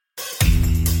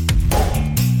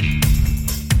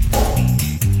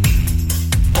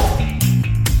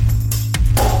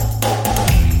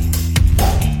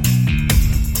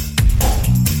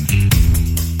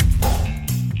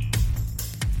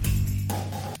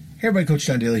Hey everybody, Coach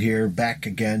John Daly here, back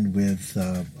again with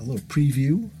a little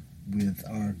preview with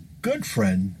our good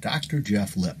friend, Dr.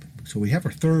 Jeff Lipp. So we have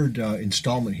our third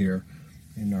installment here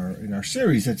in our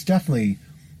series. That's definitely,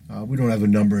 we don't have a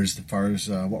number as far as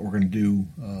what we're going to do,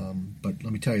 but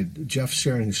let me tell you, Jeff's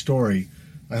sharing his story.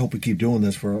 I hope we keep doing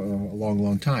this for a long,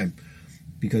 long time,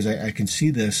 because I can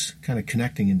see this kind of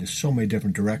connecting into so many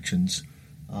different directions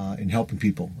in helping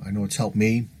people. I know it's helped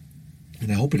me,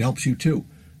 and I hope it helps you too.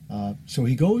 So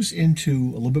he goes into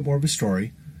a little bit more of a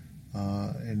story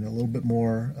and a little bit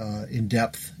more in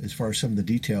depth as far as some of the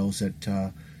details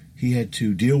that he had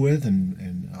to deal with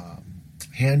and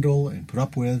handle and put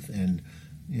up with, and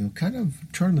kind of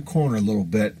turn the corner a little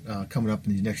bit coming up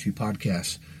in these next few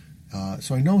podcasts.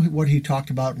 So I know what he talked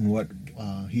about and what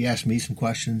he asked me some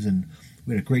questions, and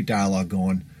we had a great dialogue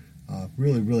going.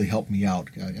 Really helped me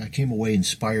out. I came away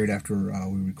inspired after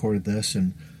we recorded this,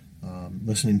 and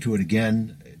listening to it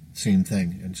again, same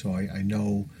thing. And so I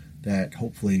know that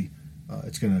hopefully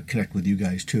it's going to connect with you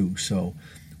guys too. So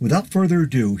without further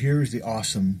ado, here is the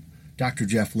awesome Dr.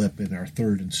 Jeff Lipp in our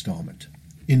third installment.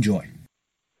 Enjoy.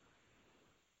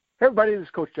 Hey everybody, this is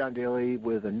Coach John Daly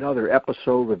with another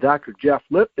episode with Dr. Jeff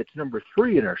Lipp. It's number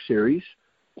 3 in our series.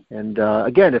 And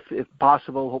again, if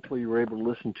possible, hopefully you were able to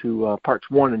listen to parts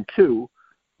 1 and 2,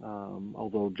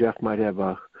 although Jeff might have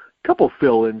a couple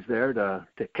fill-ins there to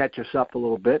catch us up a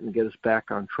little bit and get us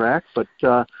back on track. But,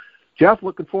 Jeff,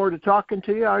 looking forward to talking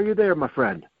to you. Are you there, my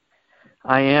friend?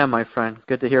 I am, my friend.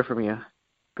 Good to hear from you.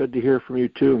 Good to hear from you,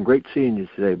 too, and great seeing you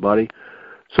today, buddy.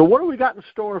 So what do we got in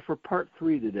store for part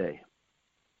 3 today?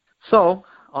 So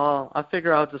I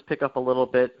figure I'll just pick up a little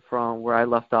bit from where I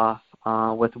left off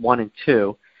with 1 and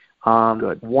 2.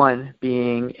 Good. 1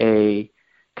 being a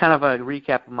kind of a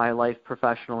recap of my life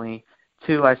professionally.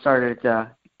 2, I started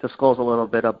to disclose a little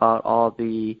bit about all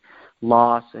the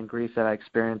loss and grief that I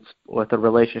experienced with a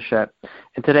relationship.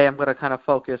 And today I'm going to kind of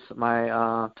focus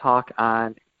my talk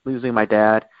on losing my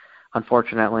dad,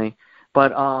 unfortunately.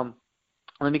 But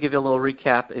let me give you a little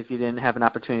recap if you didn't have an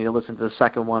opportunity to listen to the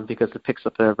second one, because it picks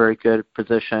up at a very good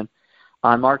position.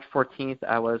 On March 14th,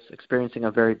 I was experiencing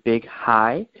a very big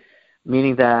high,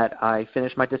 meaning that I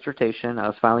finished my dissertation. I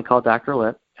was finally called Dr.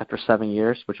 Lipp after 7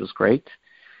 years, which was great.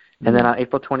 And then on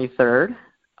April 23rd,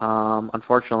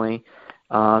 unfortunately,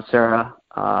 Sarah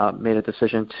made a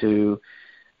decision to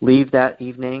leave that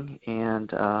evening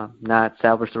and not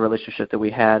salvage the relationship that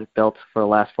we had built for the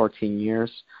last 14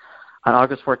 years. On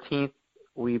August 14th,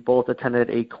 we both attended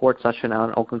a court session out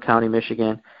in Oakland County,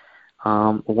 Michigan.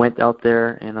 Went out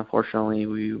there, and unfortunately,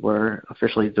 we were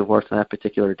officially divorced on that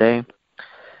particular day.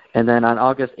 And then on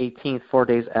August 18th, 4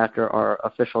 days after our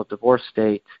official divorce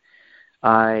date,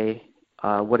 I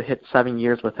would have hit 7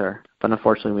 years with her, but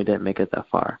unfortunately we didn't make it that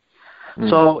far.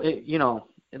 So,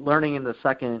 learning in the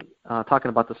second, talking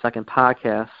about the second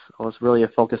podcast, was really a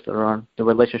focus around the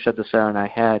relationship that Sarah and I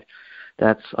had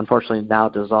that's unfortunately now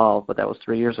dissolved, but that was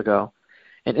 3 years ago.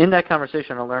 And in that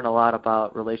conversation, I learned a lot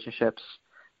about relationships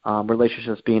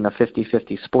being a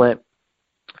 50-50 split,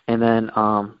 and then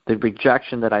the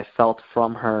rejection that I felt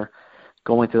from her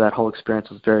going through that whole experience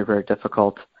was very, very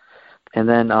difficult. And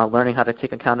then learning how to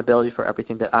take accountability for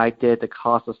everything that I did that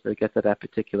caused us to get to that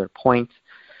particular point.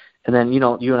 And then,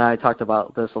 you and I talked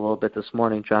about this a little bit this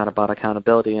morning, John, about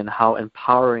accountability and how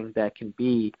empowering that can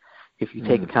be if you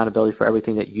take accountability for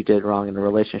everything that you did wrong in a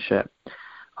relationship.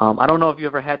 I don't know if you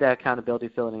ever had that accountability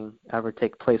feeling ever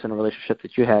take place in a relationship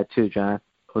that you had too, John.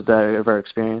 Was that ever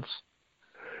experience?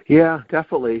 Yeah,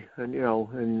 definitely. And,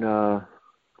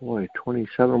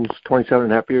 27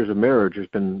 and a half years of marriage, there's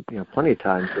been plenty of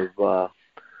times of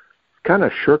kind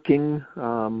of shirking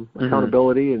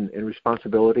accountability and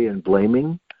responsibility and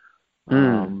blaming.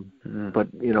 But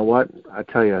you know what? I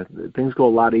tell you, things go a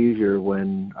lot easier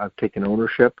when I've taken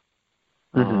ownership.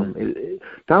 Not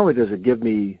only does it give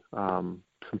me some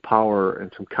power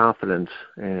and some confidence,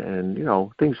 and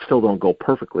things still don't go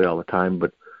perfectly all the time,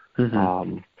 but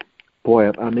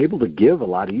boy, I'm able to give a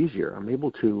lot easier. I'm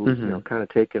able to, kind of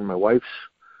take in my wife's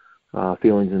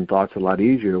feelings and thoughts a lot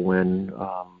easier when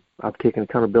I've taken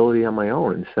accountability on my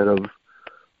own instead of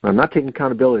when I'm not taking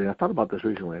accountability. I thought about this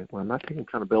recently. When I'm not taking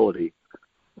accountability,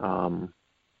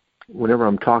 whenever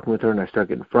I'm talking with her and I start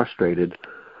getting frustrated,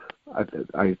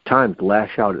 I at times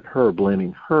lash out at her,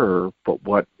 blaming her, but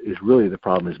what is really the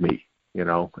problem is me,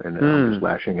 and I'm just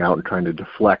lashing out and trying to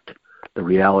deflect the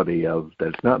reality of that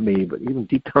it's not me, but even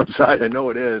deep down inside, I know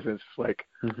it is. It's like,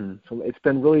 so it's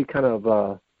been really kind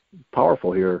of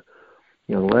powerful here,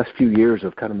 the last few years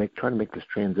of kind of trying to make this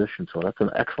transition. So that's an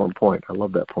excellent point. I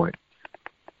love that point.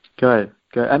 Good.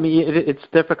 I mean, it's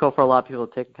difficult for a lot of people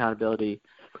to take accountability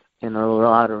in a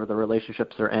lot of the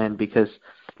relationships they're in because,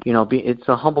 it's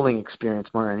a humbling experience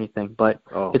more than anything. But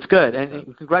it's good.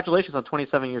 And congratulations on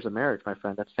 27 years of marriage, my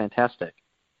friend. That's fantastic.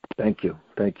 Thank you.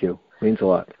 Means a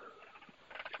lot.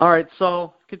 All right,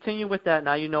 so continue with that.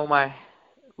 Now you know my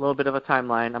little bit of a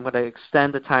timeline. I'm going to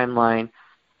extend the timeline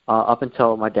up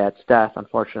until my dad's death,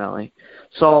 unfortunately.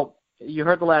 So you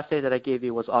heard the last day that I gave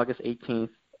you was August 18th,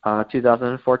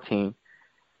 2014.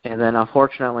 And then,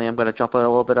 unfortunately, I'm going to jump a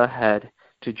little bit ahead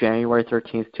to January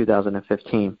 13th,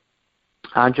 2015.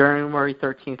 On January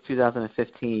 13th,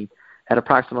 2015, at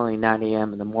approximately 9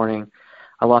 a.m. in the morning,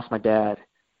 I lost my dad.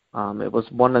 It was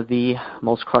one of the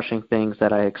most crushing things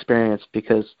that I experienced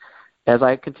because as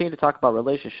I continue to talk about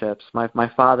relationships,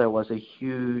 my father was a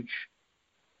huge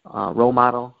role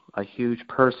model, a huge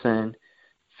person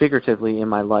figuratively in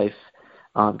my life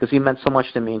because he meant so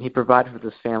much to me and he provided for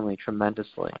this family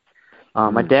tremendously.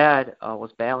 My dad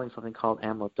was battling something called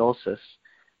amyloidosis.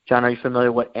 John, are you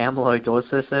familiar with what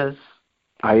amyloidosis is?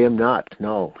 I am not.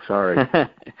 No, sorry.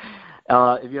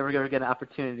 If you ever get an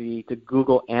opportunity to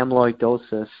Google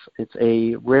amyloidosis, it's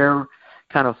a rare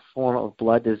kind of form of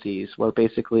blood disease where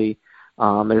basically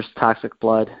there's toxic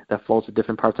blood that flows to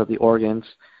different parts of the organs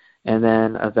and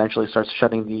then eventually starts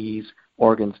shutting these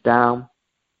organs down.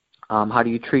 How do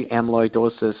you treat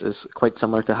amyloidosis is quite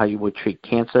similar to how you would treat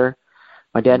cancer.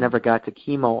 My dad never got to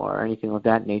chemo or anything of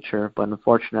that nature, but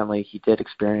unfortunately he did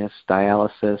experience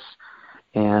dialysis,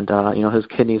 and his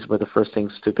kidneys were the first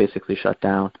things to basically shut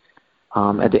down.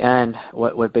 At the end,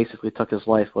 what basically took his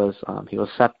life was he was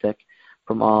septic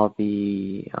from all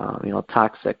the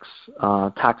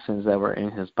toxins that were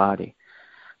in his body.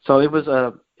 So it was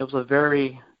a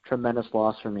very tremendous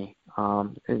loss for me.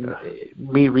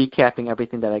 Me recapping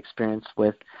everything that I experienced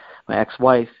with my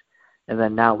ex-wife, and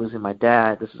then now losing my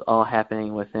dad. This is all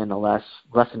happening within less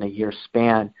than a year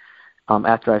span.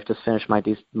 After I've just finished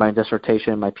my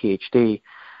dissertation and my PhD,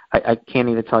 I can't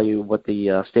even tell you what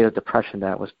the state of depression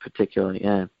that was particularly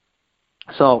in.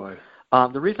 So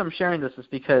the reason I'm sharing this is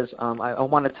because I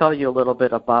want to tell you a little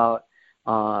bit about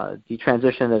the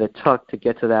transition that it took to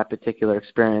get to that particular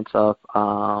experience of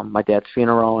my dad's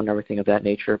funeral and everything of that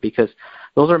nature, because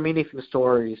those are meaningful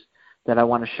stories that I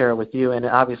want to share with you and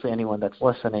obviously anyone that's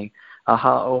listening,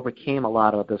 how I overcame a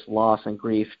lot of this loss and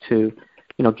grief to,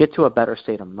 get to a better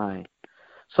state of mind.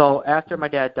 So after my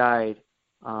dad died,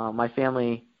 my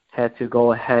family had to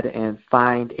go ahead and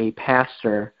find a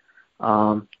pastor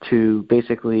to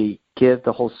basically give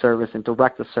the whole service and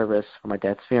direct the service for my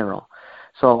dad's funeral.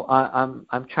 So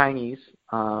I'm Chinese,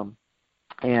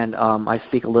 and I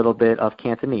speak a little bit of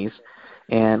Cantonese.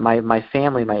 And my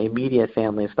family, my immediate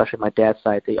family, especially my dad's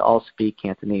side, they all speak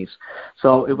Cantonese.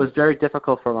 So it was very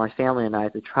difficult for my family and I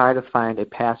to try to find a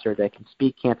pastor that can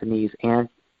speak Cantonese and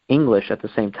English at the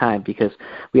same time, because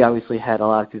we obviously had a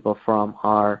lot of people from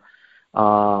our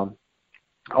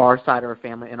side of our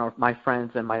family and my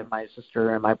friends and my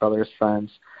sister and my brother's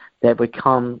friends that would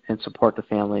come and support the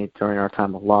family during our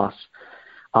time of loss.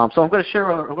 So I'm going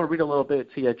to read a little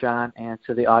bit to you, John, and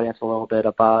to the audience a little bit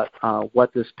about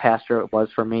what this pastor was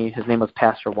for me. His name was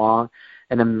Pastor Wong,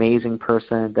 an amazing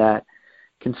person that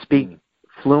can speak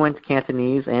fluent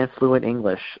Cantonese and fluent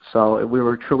English. So we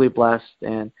were truly blessed,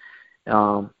 and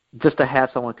just to have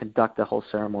someone conduct the whole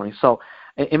ceremony. So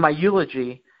in my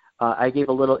eulogy, I gave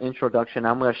a little introduction.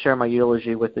 I'm going to share my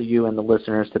eulogy with you and the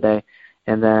listeners today,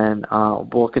 and then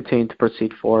we'll continue to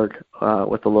proceed forward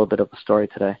with a little bit of a story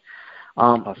today.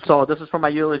 Awesome. So this is for my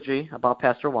eulogy about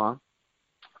Pastor Wong.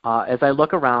 As I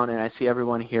look around and I see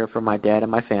everyone here from my dad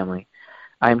and my family,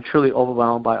 I am truly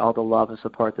overwhelmed by all the love and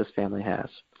support this family has.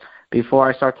 Before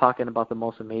I start talking about the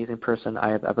most amazing person I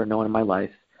have ever known in my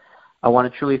life, I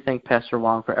want to truly thank Pastor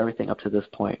Wong for everything up to this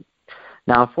point.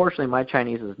 Now, unfortunately, my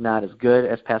Chinese is not as good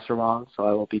as Pastor Wong, so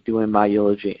I will be doing my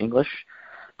eulogy in English.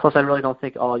 Plus, I really don't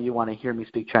think all of you want to hear me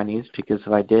speak Chinese, because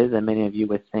if I did, then many of you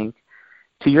would think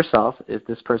to yourself if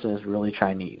this person is really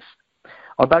Chinese.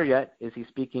 Or better yet, is he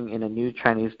speaking in a new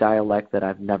Chinese dialect that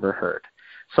I've never heard?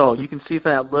 So you can see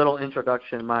from that little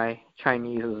introduction, my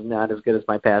Chinese is not as good as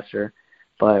my pastor,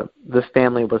 but this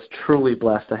family was truly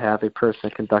blessed to have a person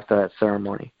conduct that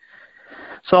ceremony.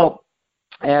 So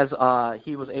as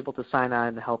he was able to sign on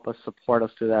and help us, support us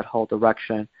through that whole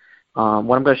direction, what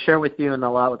I'm going to share with you and a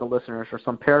lot with the listeners are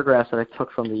some paragraphs that I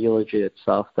took from the eulogy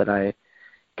itself that I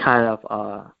kind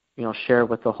of share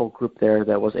with the whole group there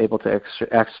that was able to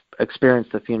experience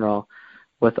the funeral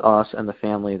with us and the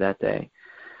family that day.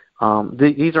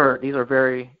 These are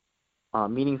very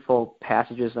meaningful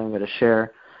passages that I'm going to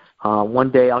share.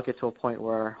 One day I'll get to a point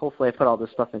where hopefully I put all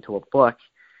this stuff into a book,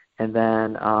 and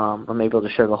then I'm able to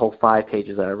share the whole 5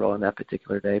 pages that I wrote on that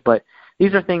particular day. But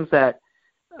these are things that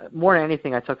more than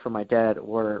anything I took from my dad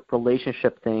were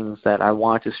relationship things that I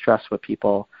wanted to stress with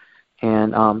people,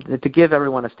 and to give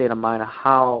everyone a state of mind of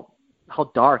how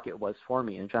dark it was for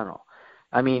me in general.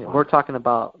 I mean, we're talking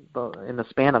about in the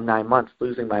span of 9 months,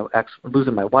 losing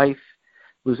my wife,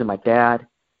 losing my dad,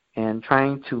 and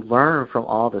trying to learn from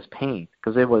all this pain,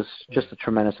 because it was just a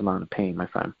tremendous amount of pain, my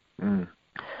friend. Mm.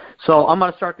 So I'm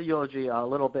going to start the eulogy a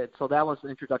little bit. So that was the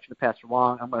introduction to Pastor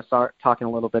Wong. I'm going to start talking a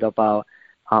little bit about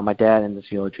my dad in this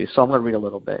eulogy. So I'm going to read a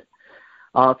little bit.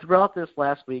 Throughout this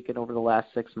last week and over the last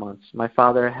 6 months, my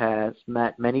father has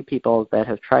met many people that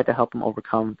have tried to help him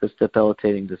overcome this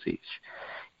debilitating disease.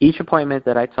 Each appointment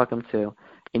that I took him to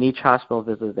and each hospital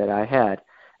visit that I had,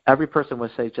 every person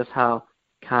would say just how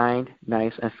kind,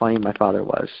 nice, and funny my father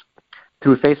was.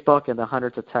 Through Facebook and the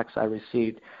hundreds of texts I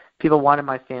received, people wanted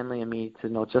my family and me to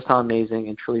know just how amazing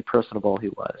and truly personable he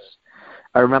was.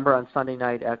 I remember on Sunday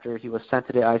night after he was sent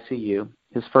to the ICU,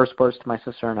 his first words to my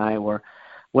sister and I were,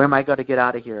 "When am I going to get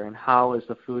out of here, and how is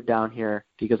the food down here,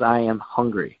 because I am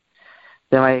hungry."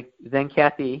 Then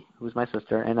Kathy, who's my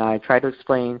sister, and I tried to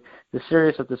explain the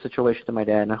seriousness of the situation to my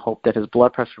dad, and I hoped that his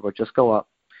blood pressure would just go up.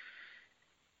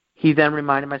 He then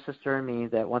reminded my sister and me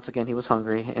that once again he was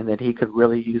hungry and that he could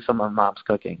really use some of Mom's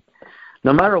cooking.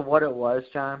 No matter what it was,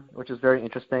 John, which is very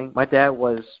interesting, my dad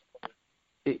was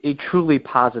a truly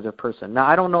positive person. Now,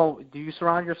 I don't know, do you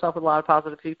surround yourself with a lot of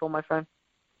positive people, my friend?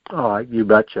 Oh, you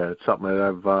betcha. It's something that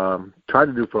I've tried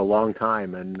to do for a long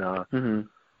time, and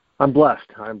I'm blessed.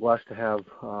 I'm blessed to have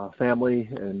family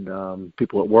and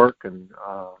people at work and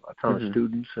a ton of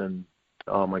students, and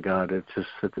oh my God, it's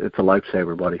a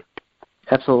lifesaver, buddy.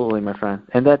 Absolutely, my friend.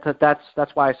 And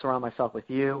that's why I surround myself with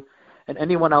you and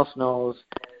anyone else knows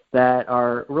that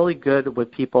are really good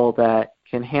with people that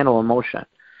can handle emotion.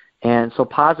 And so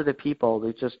positive people,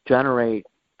 they just generate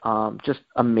just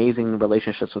amazing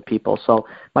relationships with people. So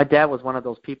my dad was one of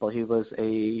those people. He was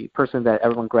a person that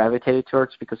everyone gravitated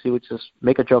towards because he would just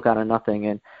make a joke out of nothing.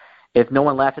 And if no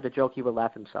one laughed at the joke, he would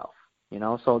laugh himself. You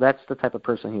know, so that's the type of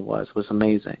person he was. It was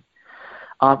amazing.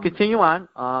 Continue on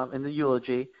in the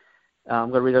eulogy. I'm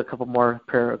going to read a couple more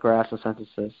paragraphs and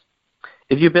sentences.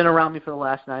 If you've been around me for the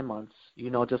last 9 months, you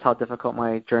know just how difficult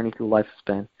my journey through life has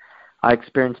been. I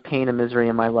experienced pain and misery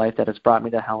in my life that has brought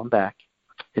me to hell and back.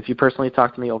 If you personally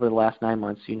talked to me over the last 9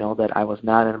 months, you know that I was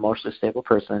not an emotionally stable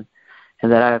person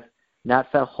and that I have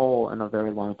not felt whole in a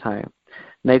very long time.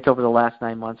 Nights over the last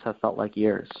 9 months have felt like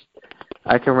years.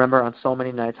 I can remember on so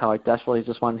many nights how I desperately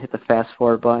just wanted to hit the fast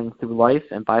forward button through life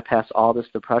and bypass all this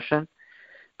depression,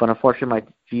 but unfortunately my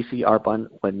VCR button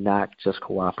would not just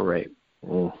cooperate.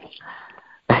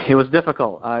 It was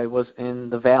difficult. I was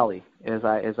in the valley, as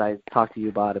I talked to you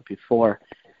about it before.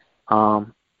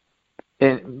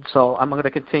 And so I'm going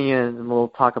to continue, and we'll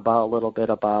talk about a little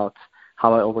bit about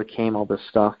how I overcame all this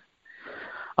stuff.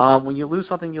 When you lose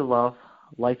something you love,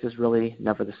 life is really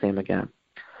never the same again.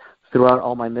 Throughout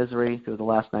all my misery through the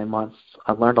last 9 months,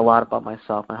 I've learned a lot about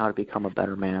myself and how to become a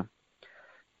better man.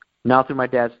 Now through my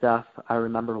dad's death, I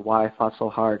remember why I fought so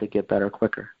hard to get better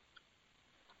quicker.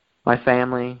 My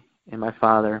family and my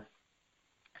father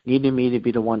needed me to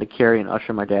be the one to carry and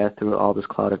usher my dad through all this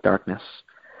cloud of darkness.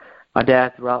 My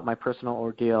dad, throughout my personal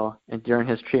ordeal and during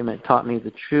his treatment, taught me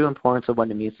the true importance of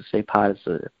what it means to stay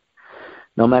positive.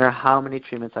 No matter how many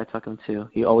treatments I took him to,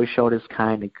 he always showed his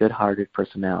kind and good-hearted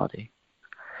personality.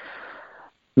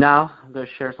 Now, I'm going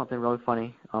to share something really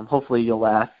funny. Hopefully you'll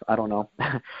laugh. I don't know.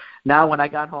 Now, when I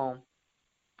got home,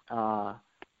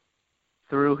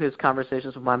 through his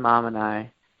conversations with my mom and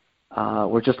I,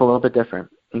 were just a little bit different.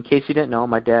 In case you didn't know,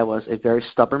 my dad was a very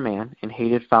stubborn man and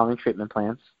hated following treatment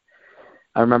plans.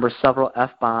 I remember several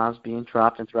F-bombs being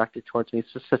dropped and directed towards me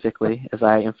specifically as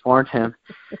I informed him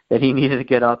that he needed to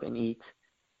get up and eat.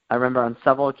 I remember on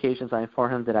several occasions I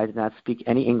informed him that I did not speak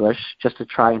any English just to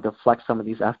try and deflect some of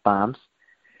these F-bombs.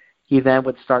 He then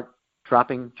would start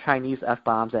dropping Chinese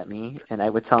F-bombs at me, and I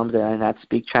would tell him that I did not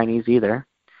speak Chinese either.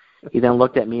 He then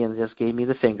looked at me and just gave me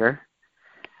the finger.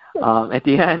 At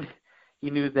the end, he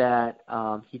knew that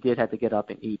he did have to get up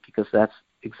and eat because that's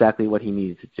exactly what he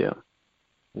needed to do.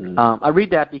 I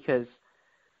read that because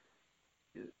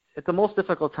at the most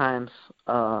difficult times,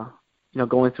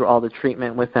 going through all the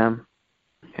treatment with him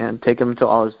and taking him to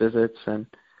all his visits and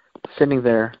sitting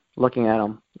there looking at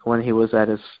him when he was at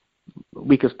his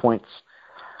weakest points,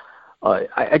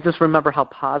 I just remember how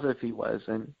positive he was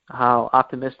and how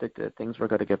optimistic that things were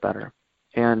going to get better.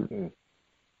 And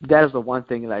that is the one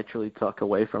thing that I truly took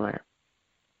away from it.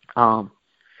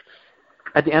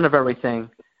 At the end of everything,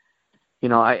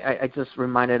 I just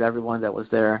reminded everyone that was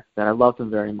there that I loved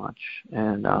them very much.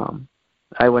 And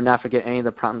I would not forget any of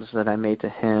the promises that I made to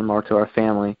him or to our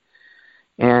family.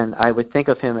 And I would think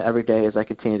of him every day as I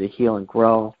continued to heal and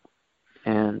grow,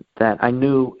 and that I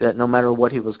knew that no matter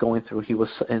what he was going through, he was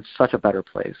in such a better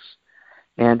place.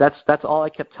 And that's all I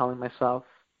kept telling myself.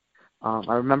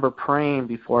 I remember praying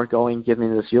before going,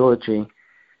 giving this eulogy,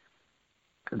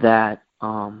 that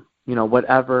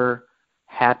whatever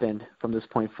happened from this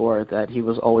point forward, that he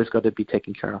was always going to be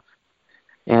taken care of.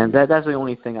 And that's the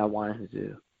only thing I wanted to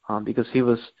do, because he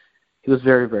was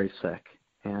very, very sick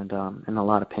and in a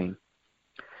lot of pain.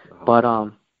 But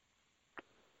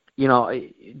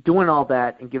doing all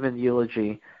that and giving the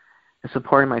eulogy and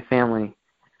supporting my family,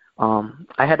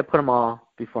 I had to put them all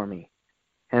before me.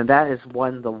 And that is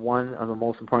one of the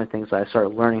most important things that I started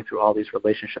learning through all these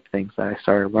relationship things that I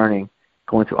started learning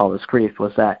going through all this grief,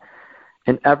 was that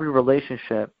in every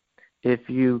relationship, if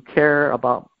you care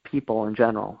about people in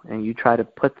general and you try to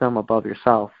put them above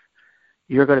yourself,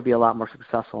 you're going to be a lot more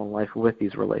successful in life with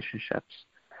these relationships.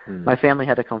 My family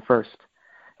had to come first.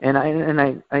 And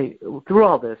I through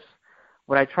all this,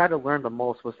 what I tried to learn the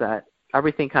most was that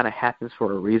everything kind of happens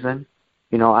for a reason.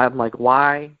 I'm like,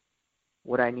 why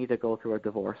would I need to go through a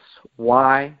divorce?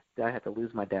 Why did I have to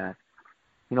lose my dad?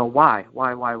 Why?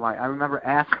 I remember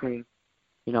asking,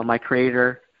 my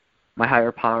creator, my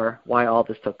higher power, why all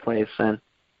this took place. And,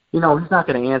 he's not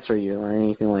going to answer you or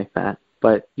anything like that.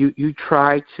 But you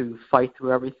try to fight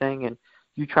through everything, and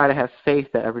you try to have faith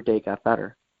that every day got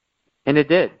better. And it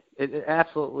did. It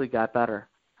absolutely got better.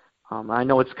 I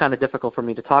know it's kind of difficult for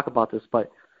me to talk about this,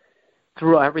 but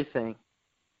through everything,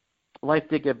 life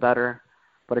did get better,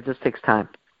 but it just takes time.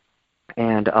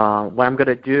 And what I'm going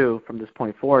to do from this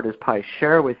point forward is probably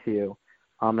share with you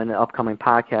in the upcoming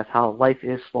podcast how life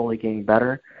is slowly getting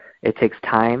better. It takes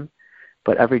time,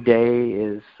 but every day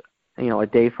is, a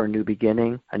day for a new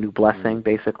beginning, a new blessing,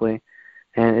 basically.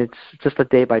 And it's just a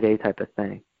day-by-day type of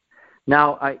thing.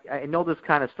 Now, I know this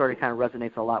kind of story kind of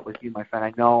resonates a lot with you, my friend.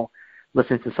 I know,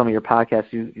 listening to some of your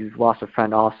podcasts, you've lost a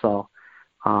friend also.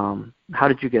 How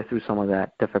did you get through some of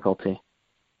that difficulty?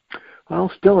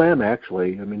 Well, still am,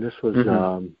 actually. I mean, this was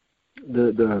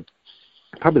the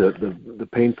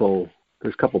painful.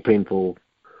 There's a couple painful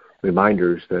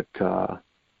reminders that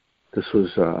this was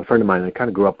a friend of mine. I kind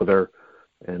of grew up with her,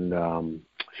 and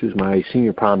she was my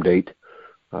senior prom date,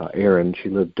 Erin. She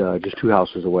lived just 2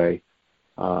 houses away,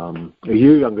 a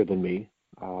year younger than me.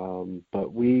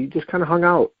 But we just kind of hung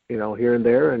out, here and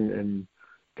there, and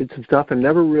did some stuff, and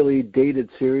never really dated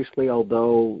seriously,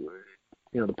 although,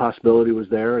 the possibility was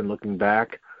there. And looking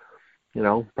back,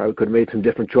 probably could have made some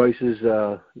different choices,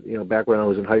 back when I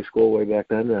was in high school, way back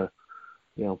then,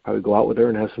 probably go out with her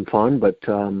and have some fun. But,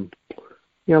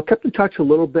 kept in touch a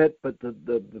little bit, but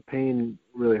the pain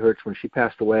really hurts when she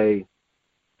passed away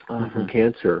from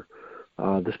cancer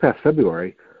this past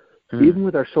February. Even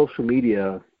with our social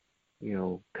media,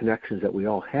 connections that we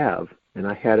all have, and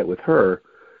I had it with her,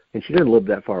 and she didn't live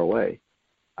that far away,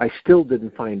 I still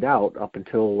didn't find out up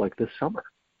until like this summer.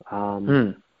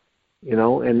 And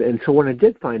so when I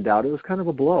did find out, it was kind of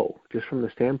a blow, just from the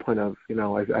standpoint of,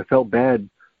 I felt bad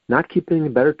not keeping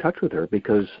in better touch with her,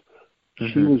 because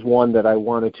she was one that I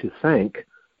wanted to thank,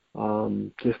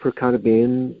 just for kind of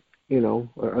being,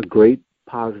 a great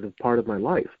positive part of my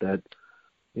life that,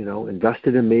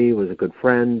 invested in me, was a good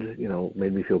friend,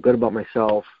 made me feel good about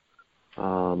myself.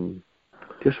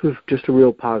 Just was just a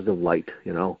real positive light,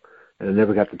 and I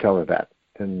never got to tell her that.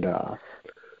 And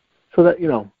so that,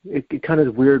 it kind of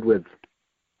is weird with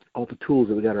all the tools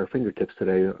that we got at our fingertips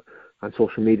today on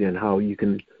social media, and how you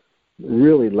can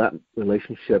really let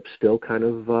relationships still kind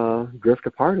of drift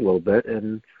apart a little bit.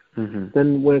 And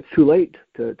then when it's too late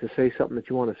to say something that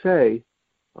you want to say,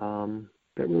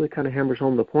 that really kind of hammers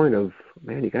home the point of,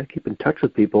 man, you got to keep in touch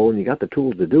with people, and you got the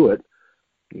tools to do it.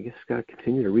 You just got to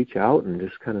continue to reach out and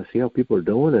just kind of see how people are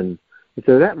doing. And if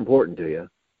they're that important to you,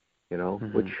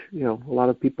 which, a lot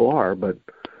of people are, but,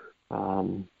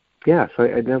 so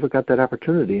I never got that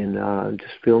opportunity, and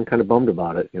just feeling kind of bummed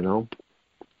about it,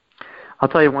 I'll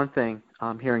tell you one thing,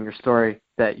 hearing your story,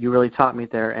 that you really taught me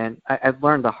there, and I've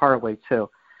learned the hard way too.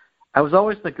 I was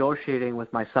always negotiating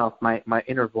with myself, my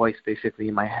inner voice basically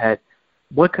in my head.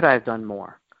 What could I have done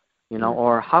more?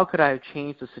 Or how could I have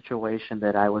changed the situation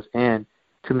that I was in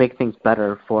to make things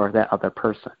better for that other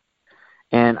person?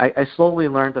 And I slowly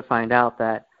learned to find out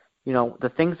that,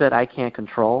 the things that I can't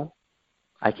control,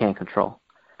 I can't control.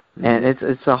 And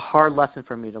it's a hard lesson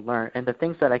for me to learn. And the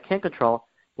things that I can control,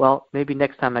 well, maybe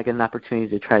next time I get an opportunity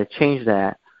to try to change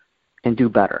that and do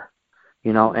better.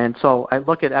 And so I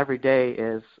look at every day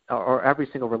or every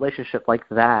single relationship like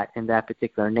that in that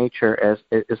particular nature as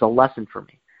a lesson for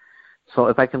me. So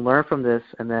if I can learn from this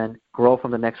and then grow from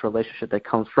the next relationship that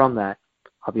comes from that,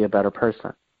 I'll be a better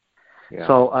person. Yeah.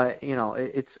 So,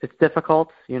 it's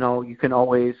difficult. You can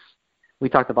always, we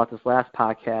talked about this last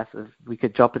podcast, if we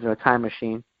could jump into a time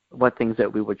machine, what things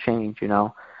that we would change,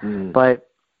 But,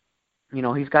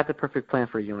 he's got the perfect plan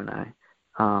for you and I.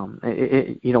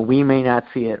 We may not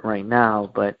see it right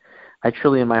now, but I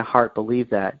truly in my heart believe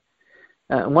that.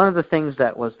 One of the things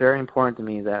that was very important to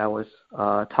me that I was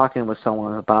talking with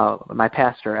someone about, my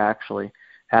pastor actually,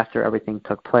 after everything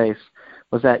took place,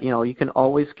 was that, you can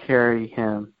always carry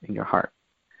him in your heart.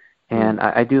 And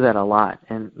I do that a lot.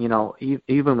 And,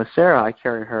 even with Sarah, I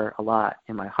carry her a lot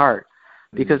in my heart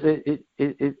because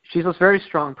she's a very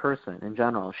strong person in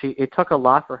general. It took a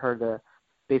lot for her to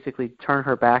basically turn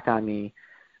her back on me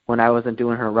when I wasn't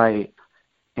doing her right.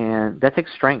 And that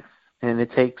takes strength. And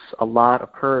it takes a lot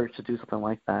of courage to do something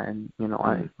like that. And,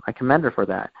 I commend her for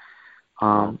that.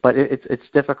 But it's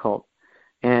difficult.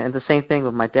 And the same thing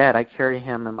with my dad. I carry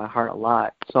him in my heart a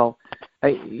lot. So,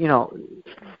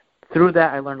 through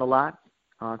that, I learned a lot.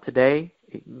 Today,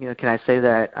 can I say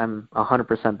that I'm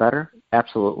 100% better?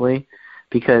 Absolutely.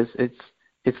 Because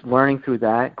it's learning through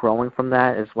that, growing from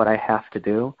that is what I have to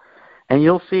do. And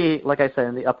you'll see, like I said,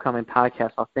 in the upcoming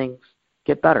podcast, how things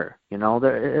get better.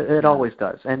 It always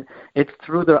does. And it's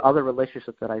through the other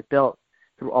relationships that I built,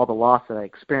 through all the loss that I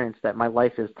experienced, that my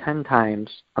life is 10 times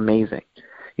amazing.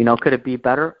 Could it be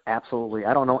better? Absolutely.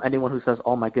 I don't know anyone who says,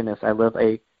 oh, my goodness, I live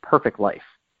a perfect life,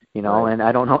 Right. and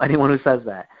I don't know anyone who says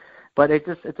that. But it's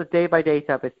a day-by-day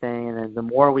type of thing, and the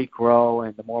more we grow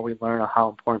and the more we learn how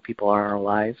important people are in our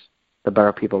lives, the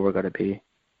better people we're going to be.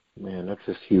 Man, that's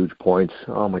just huge points.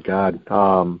 Oh, my God.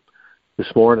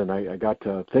 This morning I got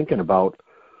to thinking about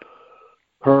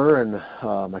her and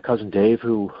my cousin Dave,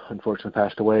 who unfortunately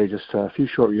passed away just a few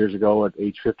short years ago at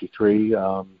age 53.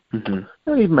 And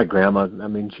even my grandma,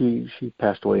 she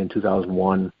passed away in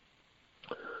 2001.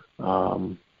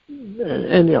 And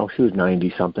she was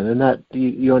 90-something, and that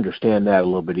you understand that a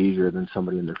little bit easier than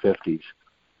somebody in their 50s.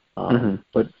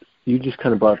 But you just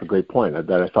kind of brought up a great point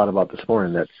that I thought about this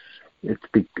morning, that it's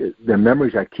the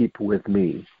memories I keep with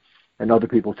me and other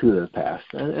people, too, that have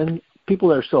passed, and people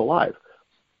that are still alive.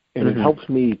 And it helps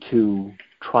me to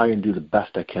try and do the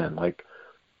best I can, like,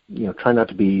 try not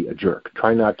to be a jerk,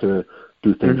 try not to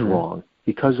do things wrong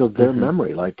because of their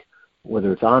memory, like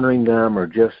whether it's honoring them or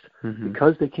just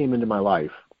because they came into my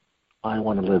life, I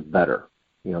want to live better.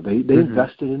 They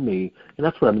invested in me, and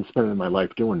that's what I've been spending my life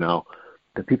doing now.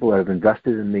 The people that have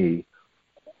invested in me,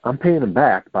 I'm paying them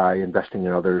back by investing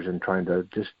in others and trying to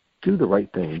just do the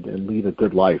right thing and lead a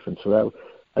good life. And so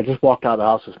I just walked out of the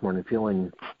house this morning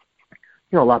feeling,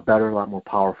 a lot better, a lot more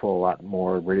powerful, a lot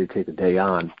more ready to take the day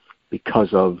on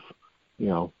because of,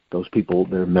 those people,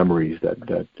 their memories that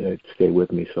stay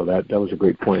with me. So that was a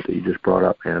great point that you just brought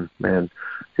up, man.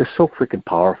 Just so freaking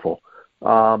powerful.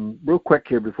 Real quick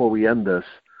here before we end this,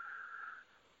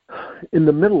 in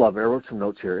the middle of it, I wrote some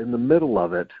notes here. In the middle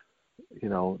of it,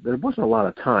 there wasn't a lot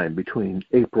of time between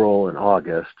April and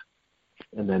August,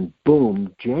 and then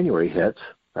boom, January hits,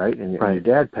 right? And your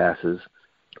dad passes.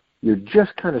 You're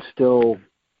just kind of still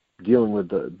dealing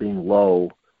with being low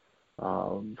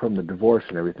from the divorce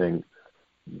and everything.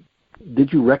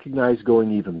 Did you recognize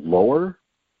going even lower?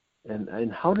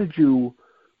 And how did you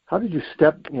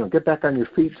step, get back on your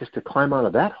feet just to climb out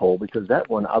of that hole? Because that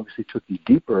one obviously took you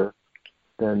deeper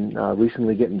than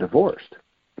recently getting divorced.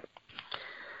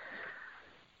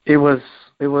 It was.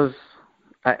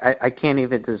 I can't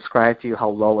even describe to you how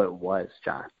low it was,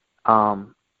 John.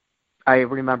 I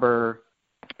remember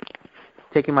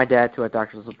taking my dad to a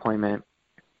doctor's appointment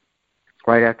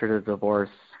right after the divorce,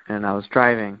 and I was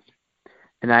driving,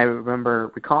 and I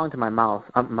remember recalling to my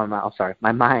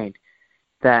mind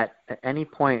that at any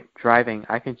point driving,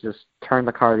 I can just turn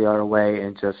the car the other way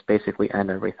and just basically end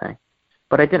everything.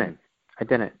 But I didn't.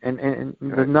 And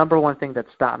the number one thing that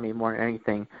stopped me more than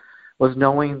anything was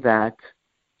knowing that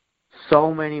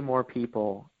so many more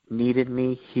people needed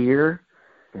me here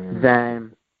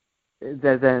than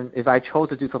if I chose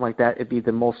to do something like that, it'd be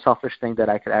the most selfish thing that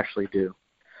I could actually do.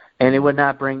 And it would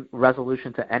not bring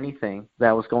resolution to anything that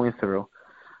I was going through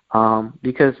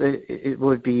because it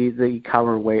would be the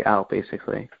coward way out,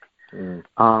 basically.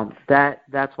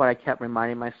 That's what I kept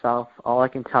reminding myself. All I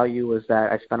can tell you is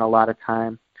that I spent a lot of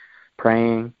time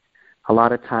praying, a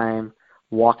lot of time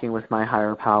walking with my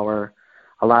higher power,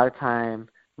 a lot of time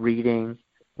reading,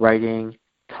 writing,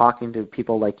 talking to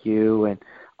people like you and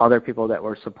other people that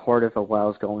were supportive of what I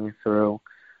was going through.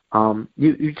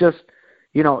 You just,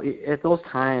 at those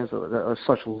times,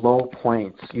 such low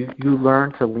points, you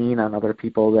learn to lean on other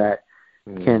people that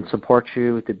can support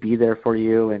you, to be there for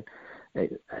you. And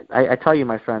I tell you,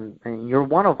 my friend, and you're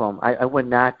one of them. I would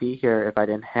not be here if I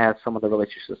didn't have some of the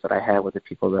relationships that I have with the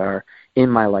people that are in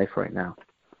my life right now.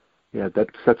 Yeah,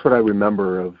 that's what I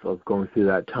remember of going through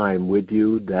that time with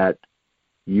you, that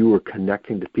you were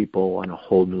connecting to people on a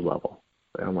whole new level,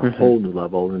 whole new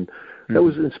level. And that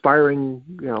was inspiring,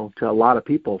 to a lot of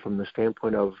people from the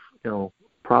standpoint of,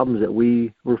 problems that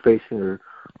we were facing or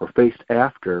faced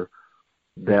after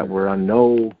that were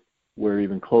nowhere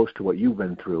even close to what you've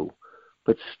been through,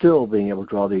 but still being able to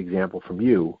draw the example from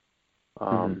you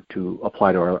to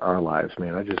apply to our lives,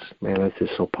 man. That's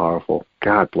just so powerful.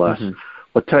 God bless.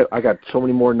 I'll tell you, I got so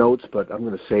many more notes, but I'm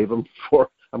going to save them for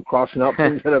I'm crossing out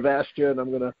things that I've asked you, and I'm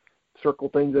going to circle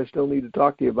things I still need to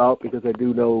talk to you about, because I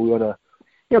do know we want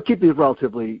to, keep these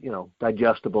relatively,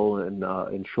 digestible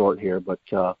and short here. But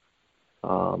so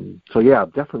yeah,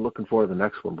 I'm definitely looking forward to the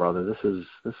next one, brother. This is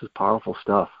powerful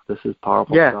stuff. This is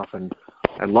powerful stuff, and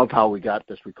I love how we got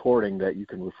this recording that you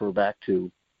can refer back to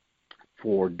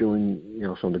for doing,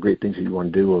 some of the great things that you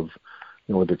want to do, of,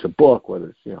 whether it's a book, whether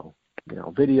it's,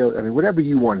 video. I mean, whatever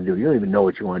you want to do. You don't even know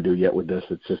what you want to do yet with this.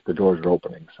 It's just the doors are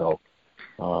opening. So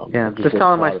just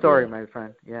telling my story, my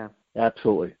friend. Yeah,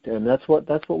 absolutely. And that's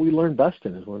what we learn best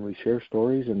in, is when we share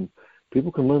stories, and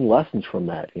people can learn lessons from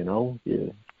that. And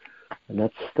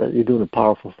that's you're doing a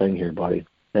powerful thing here, buddy.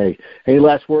 Hey, any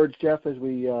last words, Jeff, as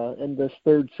we end this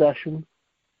third session?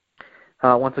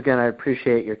 Once again, I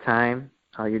appreciate your time.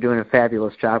 You're doing a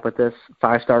fabulous job with this.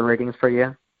 5-star ratings for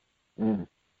you.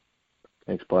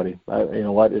 Thanks, buddy. You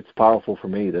know what? It's powerful for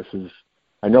me.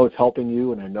 I know it's helping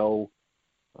you, and I know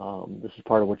this is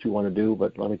part of what you want to do,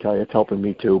 but let me tell you, it's helping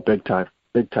me too, big time,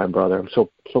 brother. I'm so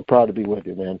proud to be with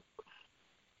you,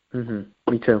 man.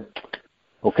 Me too.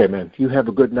 Okay, man. You have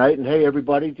a good night, and hey,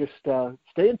 everybody, just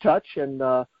stay in touch. And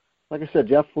like I said,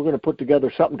 Jeff, we're going to put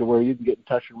together something to where you can get in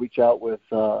touch and reach out with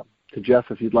to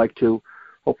Jeff if you'd like to.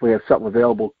 Hopefully, have something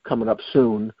available coming up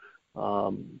soon.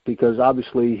 Because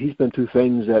obviously he's been through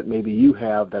things that maybe you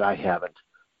have that I haven't.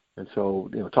 And so,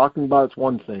 talking about it's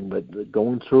one thing, but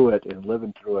going through it and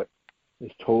living through it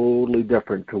is totally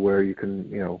different to where you can,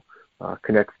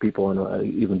 connect with people on an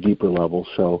even deeper level.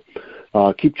 So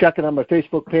keep checking on my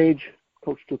Facebook page,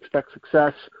 Coach to Expect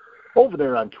Success, over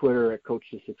there on Twitter at Coach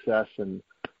to Success, and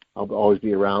I'll always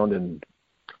be around and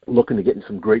looking to get in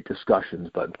some great discussions.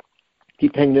 But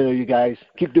keep hanging in there, you guys.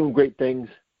 Keep doing great things.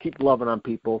 Keep loving on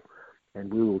people.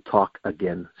 And we will talk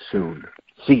again soon.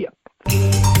 See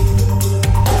ya.